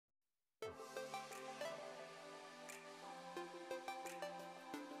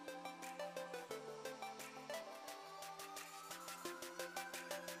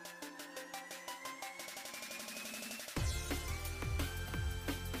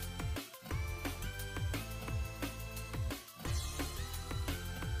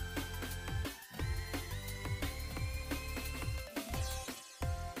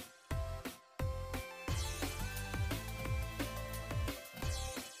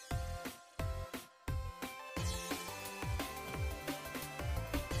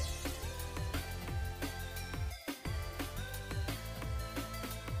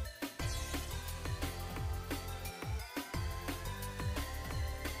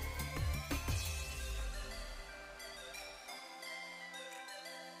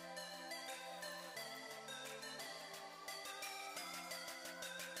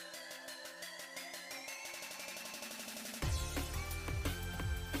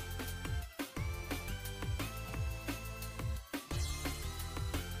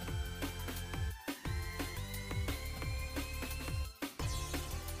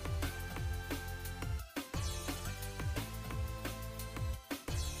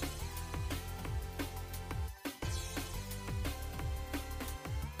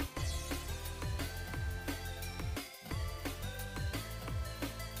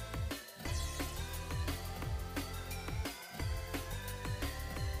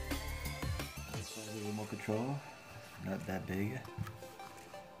control, not that big.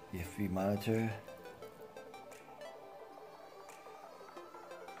 Your free monitor.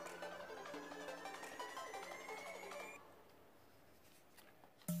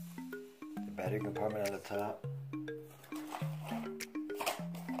 The battery compartment at the top.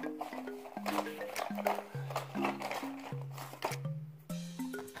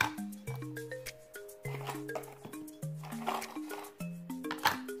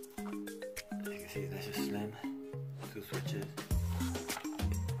 You can see that's just slim. 2 switches.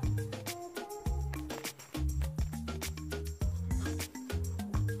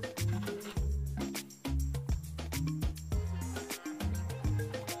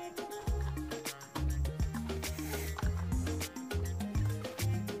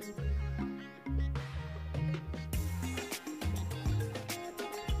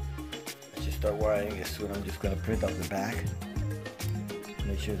 Start wiring it soon. I'm just going to print out the back,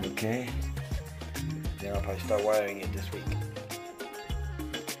 make sure it's okay, then I'll probably start wiring it this week.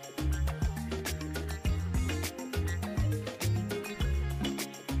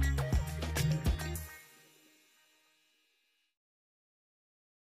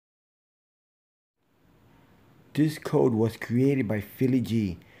 This code was created by Philly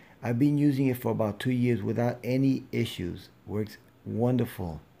G. I've been using it for about 2 years without any issues. Works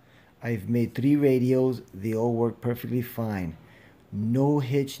wonderful. I've made 3 radios, they all work perfectly fine. No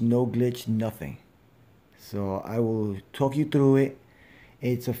hitch, no glitch, nothing. So I will talk you through it.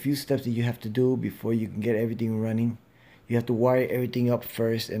 It's a few steps that you have to do before you can get everything running. You have to wire everything up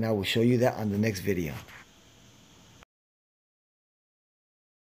first, and I will show you that on the next video.